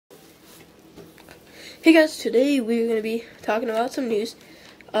Hey guys, today we're going to be talking about some news.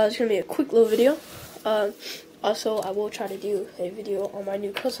 It's going to be a quick little video. Also, I will try to do a video on my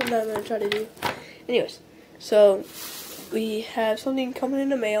new custom that I'm going to try to do. Anyways, so we have something coming in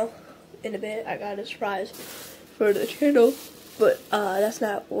the mail in a bit. I got a surprise for the channel, but that's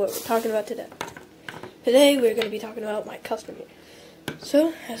not what we're talking about today. Today we're going to be talking about my custom here.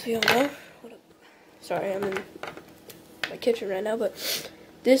 So, as we all know, sorry, I'm in my kitchen right now, but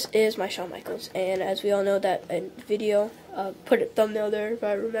this is my Shawn Michaels, and as we all know, that video, put a thumbnail there if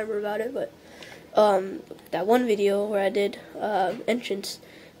I remember about it, but that one video where I did entrance,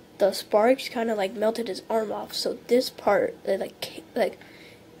 the sparks kind of like melted his arm off, so this part, like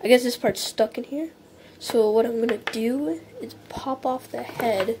I guess this part's stuck in here. So what I'm gonna do is pop off the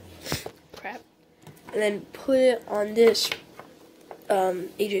head, crap, and then put it on this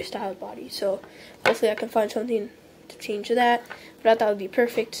AJ Styles body. So hopefully I can find something to change that, but I thought it would be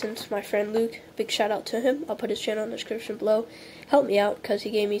perfect since my friend Luke, big shout out to him, I'll put his channel in the description below, helped me out because he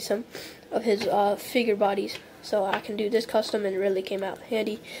gave me some of his figure bodies so I can do this custom, and it really came out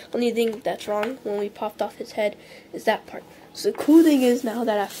handy. Only thing that's wrong when we popped off his head is that part. So the cool thing is, now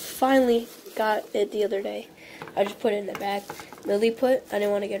that I finally got it the other day, I just put it in the bag. Millie put, I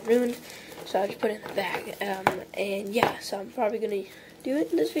didn't want to get ruined, so I just put it in the bag. And yeah, so I'm probably going to do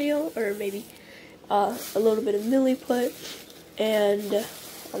it in this video, or maybe a little bit of Millie put, and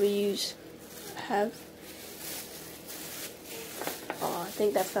I'm going to I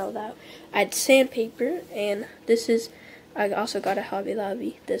think that fell out. I had sandpaper, and this is, I also got a Hobby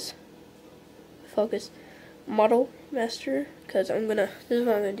Lobby, this Focus Model Master, because this is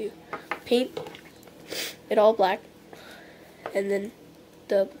what I'm going to do. Paint it all black, and then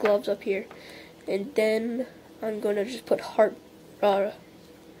the gloves up here, and then I'm going to just put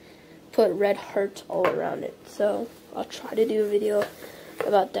red hearts all around it. So I'll try to do a video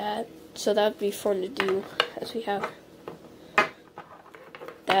about that, so that would be fun to do, as we have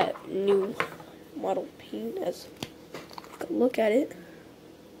that new model paint. As look at it,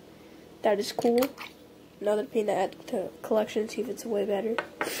 that is cool. Another paint to add to collection, see if it's way better.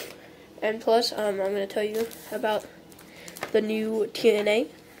 And plus, I'm going to tell you about the new TNA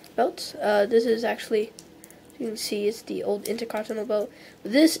belts. This is actually, you can see, it's the old Intercontinental belt.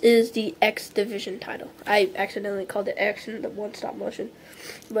 This is the X Division title. I accidentally called it X in the one stop motion,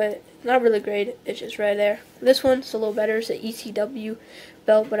 but not really great. It's just right there. This one's a little better. It's an ECW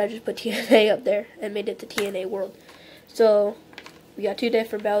belt, but I just put TNA up there and made it the TNA World. So we got two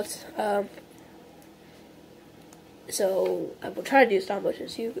different belts. So I will try to do stop motion,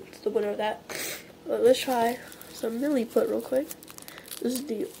 see who's the winner of that. But let's try some Millie put real quick. This is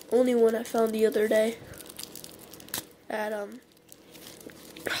the only one I found the other day at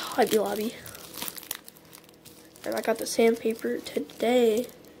Hobby Lobby, and I got the sandpaper today.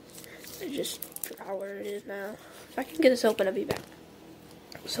 I just forgot where it is now. If I can get this open, I'll be back.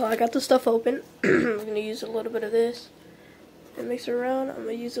 So I got the stuff open. I'm gonna use a little bit of this and mix it around. I'm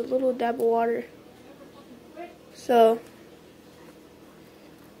gonna use a little dab of water. So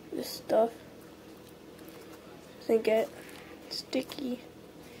this stuff doesn't get sticky.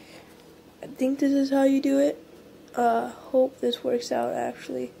 I think this is how you do it. Hope this works out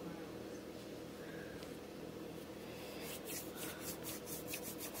actually.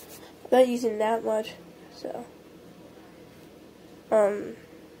 I'm not using that much, so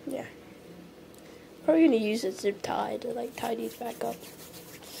yeah. Probably gonna use a zip tie to like tie these back up.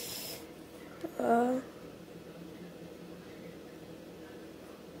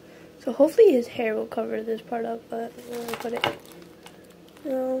 So hopefully his hair will cover this part up, but I'm gonna put it,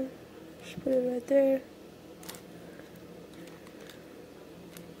 just put it right there.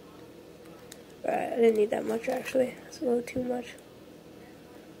 Alright, I didn't need that much actually. It's a little too much.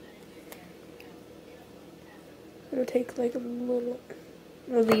 I'm gonna take like a little,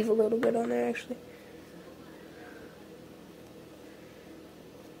 I'm gonna leave a little bit on there actually.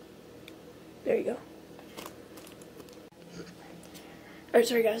 There you go. Alright,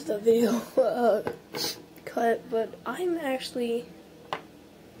 sorry guys, the video cut, but I'm actually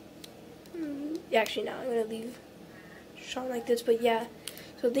no, I'm gonna leave Shawn like this, but yeah.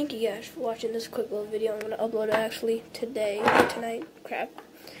 So thank you guys for watching this quick little video. I'm going to upload it actually tonight, crap.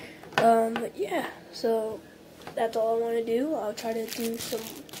 But yeah, so that's all I want to do. I'll try to do some,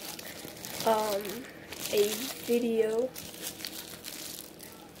 a video.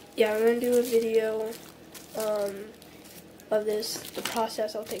 Yeah, I'm going to do a video, of this, the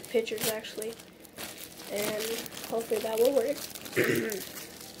process. I'll take pictures actually, and hopefully that will work.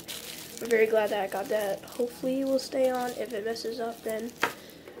 I'm very glad that I got that. Hopefully it will stay on. If it messes up, then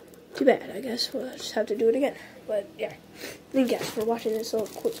too bad. I guess we'll just have to do it again. But yeah, thank you guys for watching this little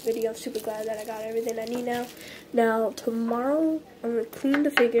quick video. I'm super glad that I got everything I need now. Now tomorrow I'm gonna clean the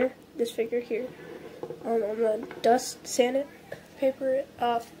figure, this figure here. I'm gonna dust sandpaper it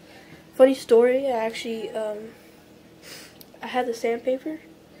off. Funny story, I actually I had the sandpaper.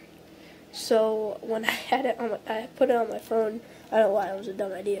 So when I had it on I put it on my phone. I don't know why, it was a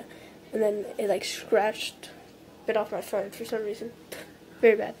dumb idea. And then it like scratched bit off my phone for some reason.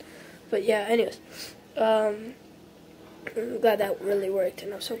 Very bad. But yeah, anyways. I'm glad that really worked,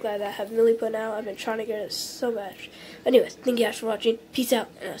 and I'm so glad that I have Milliput now. I've been trying to get it so much. Anyways, thank you guys for watching. Peace out,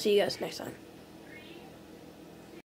 and I'll see you guys next time.